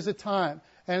 There is a time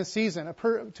and a season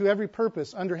to every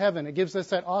purpose under heaven. It gives us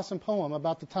that awesome poem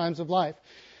about the times of life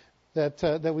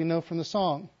that we know from the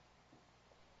song.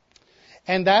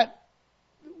 And that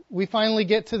we finally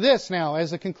get to this now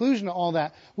as a conclusion to all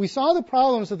that. We saw the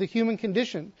problems of the human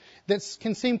condition that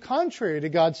can seem contrary to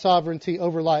God's sovereignty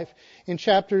over life in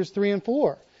chapters 3 and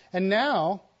 4. And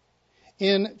now,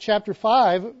 in chapter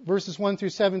 5, verses 1 through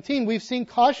 17, we've seen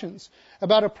cautions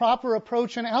about a proper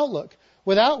approach and outlook,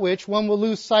 without which one will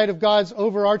lose sight of God's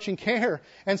overarching care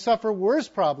and suffer worse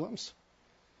problems.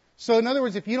 So in other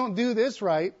words, if you don't do this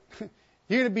right,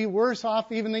 you're going to be worse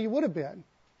off even than you would have been.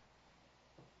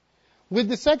 With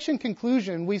the section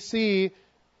conclusion, we see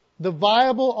the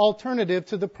viable alternative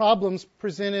to the problems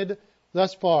presented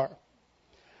thus far.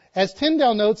 As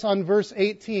Tyndale notes on verse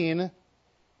 18,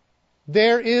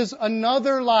 there is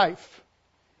another life,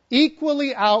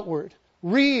 equally outward,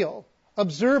 real,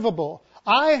 observable.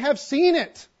 I have seen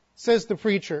it, says the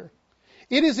preacher.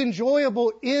 It is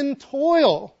enjoyable in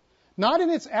toil, not in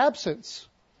its absence.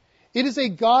 It is a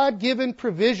God-given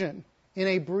provision in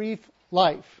a brief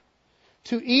life.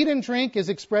 To eat and drink is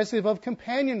expressive of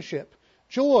companionship,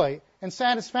 joy, and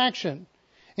satisfaction,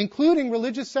 including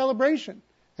religious celebration,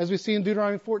 as we see in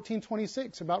Deuteronomy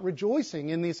 14:26 about rejoicing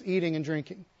in this eating and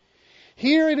drinking.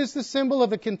 Here it is the symbol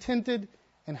of a contented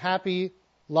and happy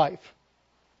life.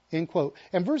 End quote.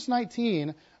 And verse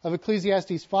 19 of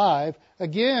Ecclesiastes 5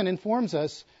 again informs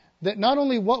us that not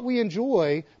only what we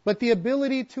enjoy, but the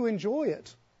ability to enjoy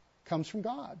it comes from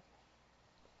God.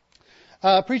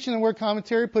 Preaching the Word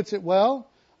commentary puts it well.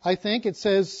 I think it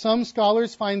says some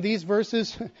scholars find these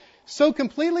verses so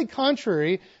completely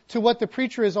contrary to what the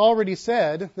preacher has already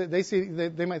said that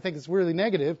they might think it's really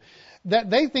negative, that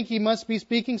they think he must be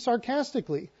speaking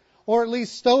sarcastically, or at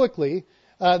least stoically,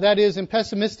 that is, and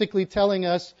pessimistically telling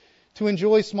us to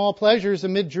enjoy small pleasures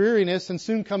amid dreariness and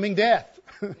soon coming death.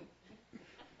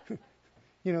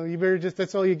 You better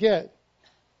that's all you get.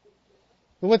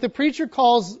 But what the preacher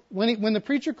calls, when the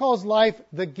preacher calls life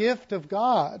the gift of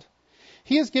God,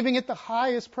 he is giving it the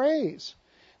highest praise.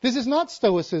 This is not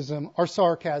stoicism or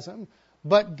sarcasm,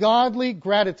 but godly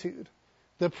gratitude.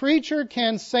 The preacher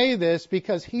can say this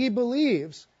because he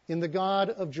believes in the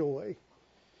God of joy.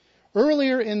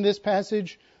 Earlier in this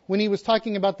passage, when he was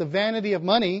talking about the vanity of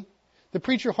money, the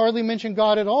preacher hardly mentioned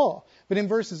God at all. But in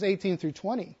verses 18 through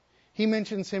 20, he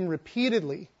mentions him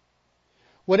repeatedly.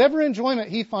 Whatever enjoyment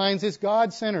he finds is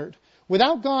God-centered.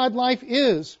 Without God, life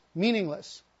is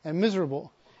meaningless and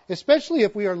miserable, especially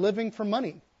if we are living for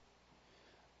money.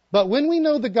 But when we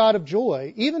know the God of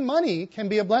joy, even money can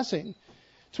be a blessing.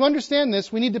 To understand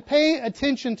this, we need to pay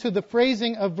attention to the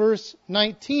phrasing of verse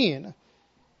 19.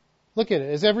 Look at it.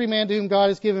 As every man to whom God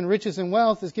has given riches and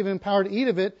wealth is given power to eat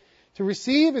of it, to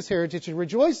receive his heritage, to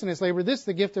rejoice in his labor, this is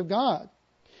the gift of God.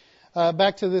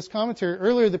 Back to this commentary.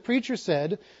 Earlier, the preacher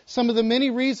said some of the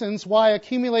many reasons why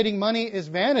accumulating money is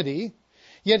vanity.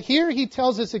 Yet here he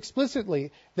tells us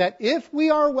explicitly that if we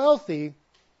are wealthy,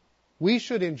 we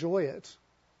should enjoy it.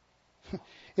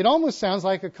 It almost sounds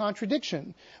like a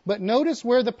contradiction. But notice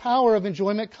where the power of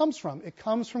enjoyment comes from. It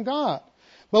comes from God.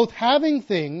 Both having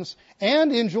things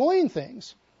and enjoying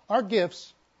things are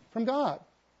gifts from God.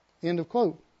 End of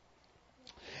quote.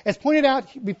 As pointed out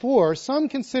before, some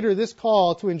consider this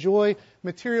call to enjoy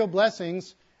material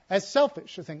blessings as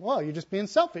selfish. They think, well, you're just being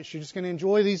selfish. You're just going to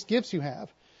enjoy these gifts you have.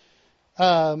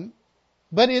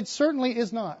 But it certainly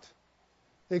is not.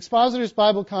 The Expositor's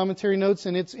Bible Commentary notes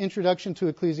in its introduction to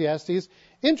Ecclesiastes,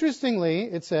 interestingly,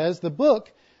 it says, the book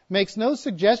makes no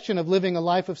suggestion of living a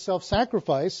life of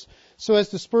self-sacrifice so as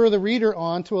to spur the reader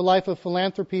on to a life of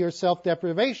philanthropy or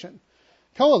self-deprivation.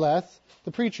 Koheleth,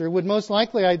 the preacher, would most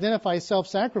likely identify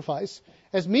self-sacrifice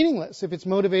as meaningless if it's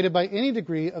motivated by any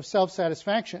degree of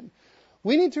self-satisfaction.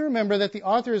 We need to remember that the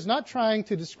author is not trying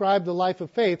to describe the life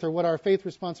of faith or what our faith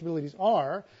responsibilities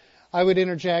are. I would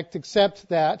interject, except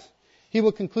that he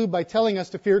will conclude by telling us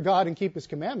to fear God and keep his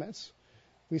commandments.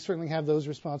 We certainly have those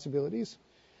responsibilities.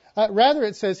 Rather,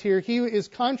 it says here, he is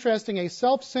contrasting a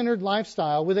self-centered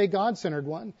lifestyle with a God-centered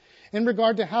one in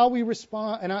regard to how we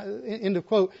respond, end of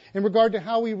quote, in regard to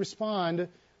how we respond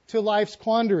to life's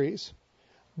quandaries.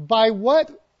 By what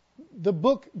the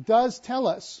book does tell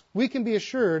us, we can be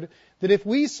assured that if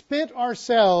we spent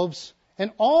ourselves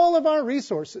and all of our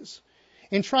resources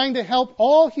in trying to help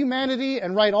all humanity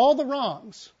and right all the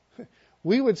wrongs,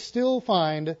 we would still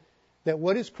find that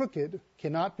what is crooked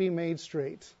cannot be made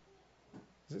straight.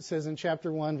 As it says in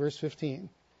chapter 1, verse 15.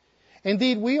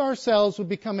 Indeed, we ourselves would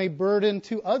become a burden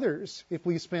to others if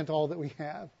we spent all that we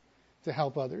have to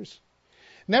help others.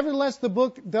 Nevertheless, the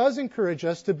book does encourage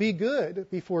us to be good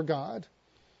before God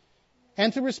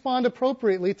and to respond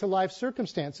appropriately to life's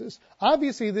circumstances.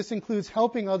 Obviously, this includes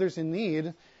helping others in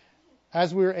need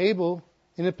as we are able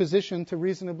in a position to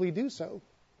reasonably do so.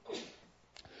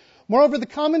 Moreover, the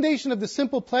commendation of the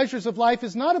simple pleasures of life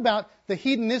is not about the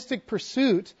hedonistic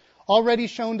pursuit already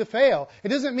shown to fail. It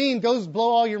doesn't mean go blow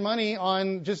all your money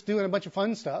on just doing a bunch of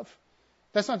fun stuff.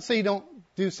 That's not to say you don't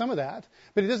do some of that,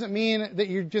 but it doesn't mean that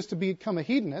you're just to become a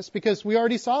hedonist, because we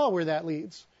already saw where that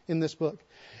leads in this book.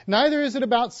 Neither is it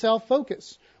about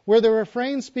self-focus. Where the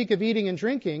refrains speak of eating and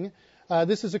drinking,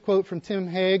 this is a quote from Tim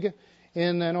Hague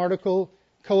in an article,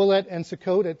 Kohelet and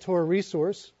Sukkot at Torah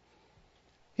Resource.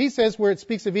 He says where it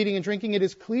speaks of eating and drinking, it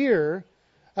is clear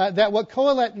that what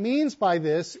Kohelet means by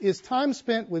this is time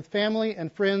spent with family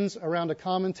and friends around a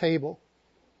common table.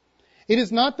 It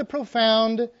is not the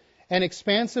profound and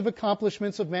expansive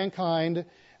accomplishments of mankind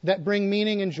that bring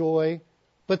meaning and joy,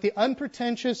 but the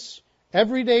unpretentious,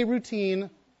 everyday routine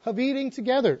of eating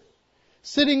together,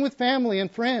 sitting with family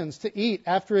and friends to eat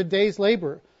after a day's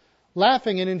labor,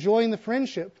 laughing and enjoying the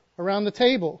friendship around the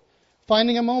table,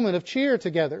 finding a moment of cheer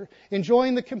together,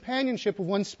 enjoying the companionship of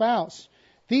one's spouse.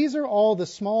 These are all the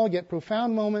small yet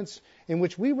profound moments in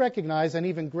which we recognize an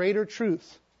even greater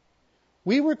truth.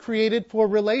 We were created for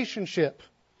relationship,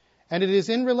 and it is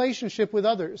in relationship with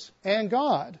others and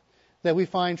God that we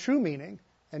find true meaning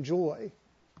and joy.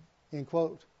 End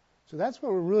quote. So that's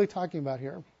what we're really talking about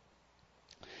here.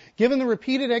 Given the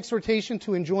repeated exhortation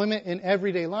to enjoyment in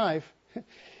everyday life,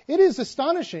 it is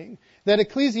astonishing that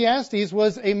Ecclesiastes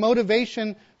was a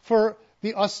motivation for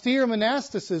the austere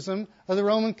monasticism of the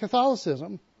Roman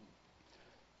Catholicism.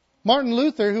 Martin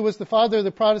Luther, who was the father of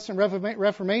the Protestant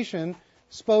Reformation,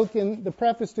 spoke in the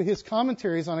preface to his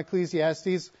commentaries on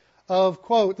Ecclesiastes of,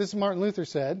 quote, this is Martin Luther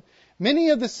said, many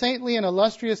of the saintly and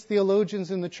illustrious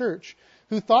theologians in the church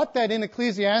who thought that in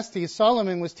Ecclesiastes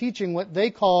Solomon was teaching what they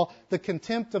call the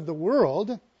contempt of the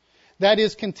world, that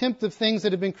is, contempt of things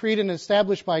that have been created and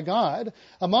established by God.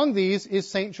 Among these is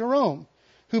St. Jerome,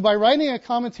 who by writing a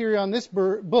commentary on this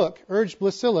book urged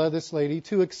Blasilla, this lady,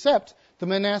 to accept the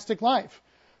monastic life.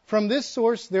 From this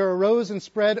source there arose and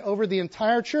spread over the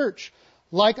entire church,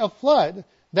 like a flood,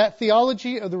 that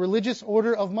theology of the religious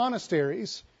order of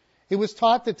monasteries. It was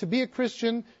taught that to be a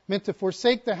Christian meant to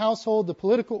forsake the household, the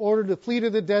political order, to flee to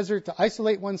the desert, to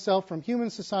isolate oneself from human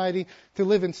society, to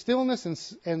live in stillness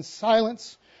and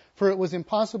silence, for it was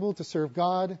impossible to serve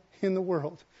God in the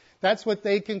world. That's what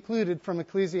they concluded from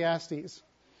Ecclesiastes.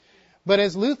 But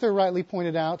as Luther rightly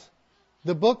pointed out,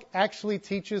 the book actually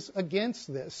teaches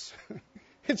against this.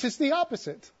 It's just the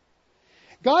opposite.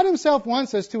 God himself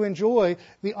wants us to enjoy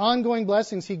the ongoing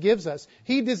blessings he gives us.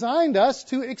 He designed us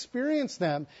to experience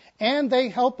them, and they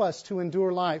help us to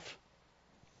endure life.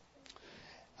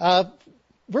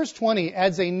 Verse 20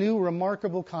 adds a new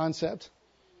remarkable concept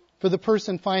for the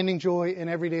person finding joy in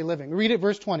everyday living. Read it,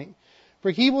 verse 20.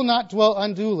 For he will not dwell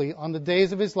unduly on the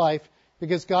days of his life,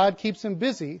 because God keeps him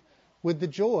busy with the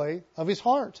joy of his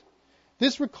heart.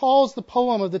 This recalls the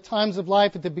poem of the times of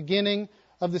life at the beginning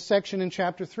of the section in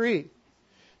chapter 3.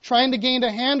 Trying to gain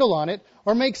a handle on it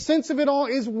or make sense of it all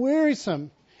is wearisome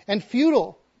and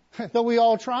futile, though we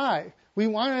all try. We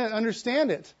want to understand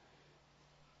it.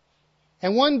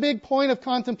 And one big point of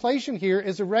contemplation here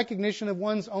is a recognition of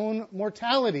one's own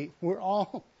mortality. We're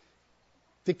all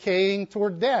decaying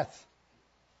toward death.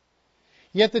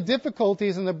 Yet the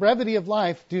difficulties and the brevity of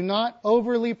life do not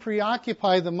overly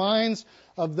preoccupy the minds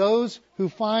of those who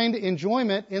find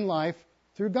enjoyment in life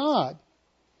through God.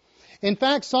 In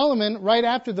fact, Solomon, right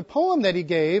after the poem that he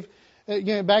gave,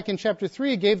 back in chapter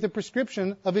 3, gave the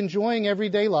prescription of enjoying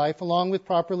everyday life along with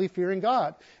properly fearing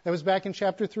God. That was back in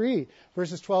chapter 3,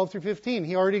 verses 12 through 15.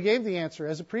 He already gave the answer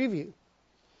as a preview.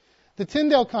 The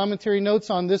Tyndale commentary notes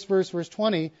on this verse, verse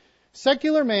 20,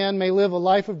 secular man may live a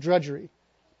life of drudgery,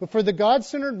 but for the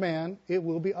God-centered man, it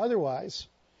will be otherwise.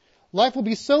 Life will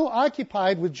be so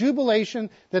occupied with jubilation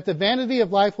that the vanity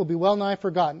of life will be well nigh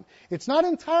forgotten. It's not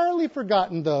entirely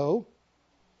forgotten, though.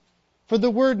 For the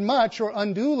word much or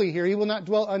unduly here, he will not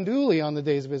dwell unduly on the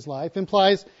days of his life,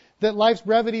 implies that life's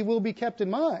brevity will be kept in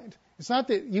mind. It's not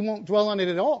that you won't dwell on it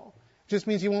at all. It just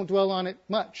means you won't dwell on it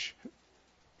much.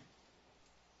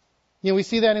 We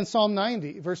see that in Psalm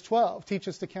 90, verse 12. Teach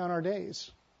us to count our days.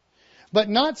 But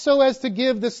not so as to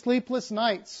give the sleepless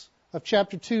nights of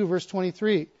chapter 2, verse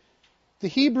 23. The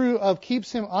Hebrew of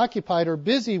keeps him occupied or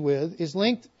busy with is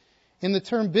linked in the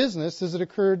term business as it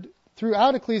occurred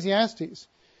throughout Ecclesiastes.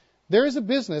 There is a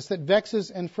business that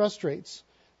vexes and frustrates,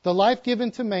 the life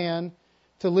given to man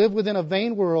to live within a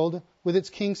vain world with its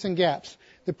kinks and gaps.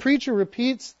 The preacher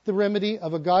repeats the remedy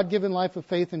of a God-given life of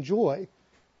faith and joy,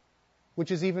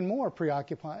 which is even more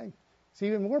preoccupying. It's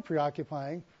even more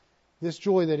preoccupying, this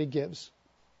joy that he gives.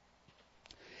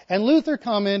 And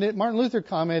Martin Luther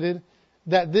commented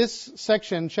that this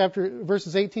section,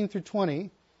 verses 18 through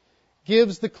 20,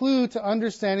 gives the clue to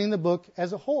understanding the book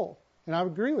as a whole. And I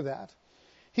would agree with that.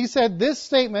 He said this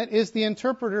statement is the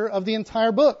interpreter of the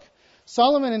entire book.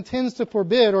 Solomon intends to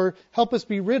forbid or help us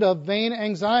be rid of vain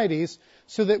anxieties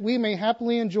so that we may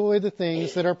happily enjoy the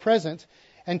things that are present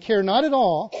and care not at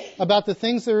all about the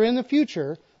things that are in the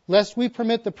future, lest we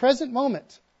permit the present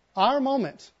moment, our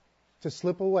moment, to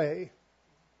slip away.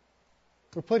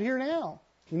 We're put here now.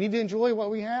 We need to enjoy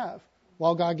what we have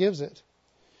while God gives it.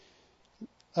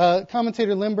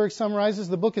 Commentator Limburg summarizes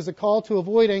the book as a call to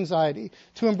avoid anxiety,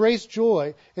 to embrace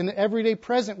joy in the everyday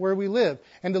present where we live,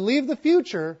 and to leave the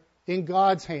future in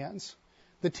God's hands.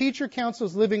 The teacher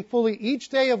counsels living fully each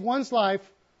day of one's life,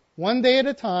 one day at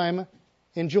a time,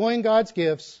 enjoying God's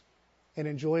gifts and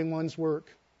enjoying one's work,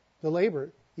 the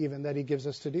labor even that He gives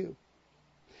us to do.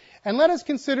 And let us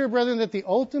consider, brethren, that the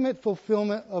ultimate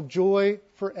fulfillment of joy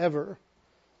forever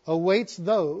awaits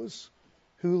those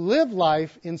who live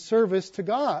life in service to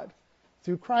God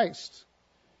through Christ.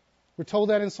 We're told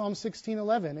that in Psalm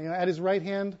 16:11. At His right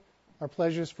hand are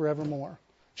pleasures forevermore.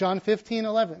 John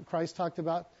 15:11, Christ talked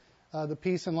about the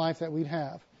peace and life that we'd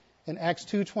have. And Acts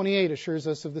 2:28 assures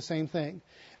us of the same thing.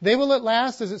 They will at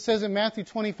last, as it says in Matthew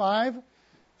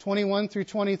 25:21 through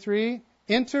 23,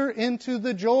 enter into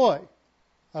the joy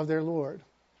of their Lord.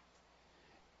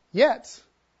 Yet,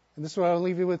 and this is what I'll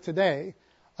leave you with today,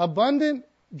 abundant,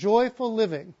 joyful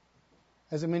living,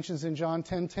 as it mentions in John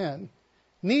 10:10,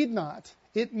 need not,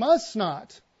 it must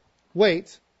not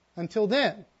wait until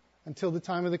then, until the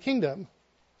time of the kingdom.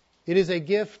 It is a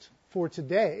gift for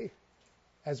today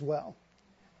as well.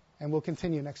 And we'll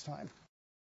continue next time.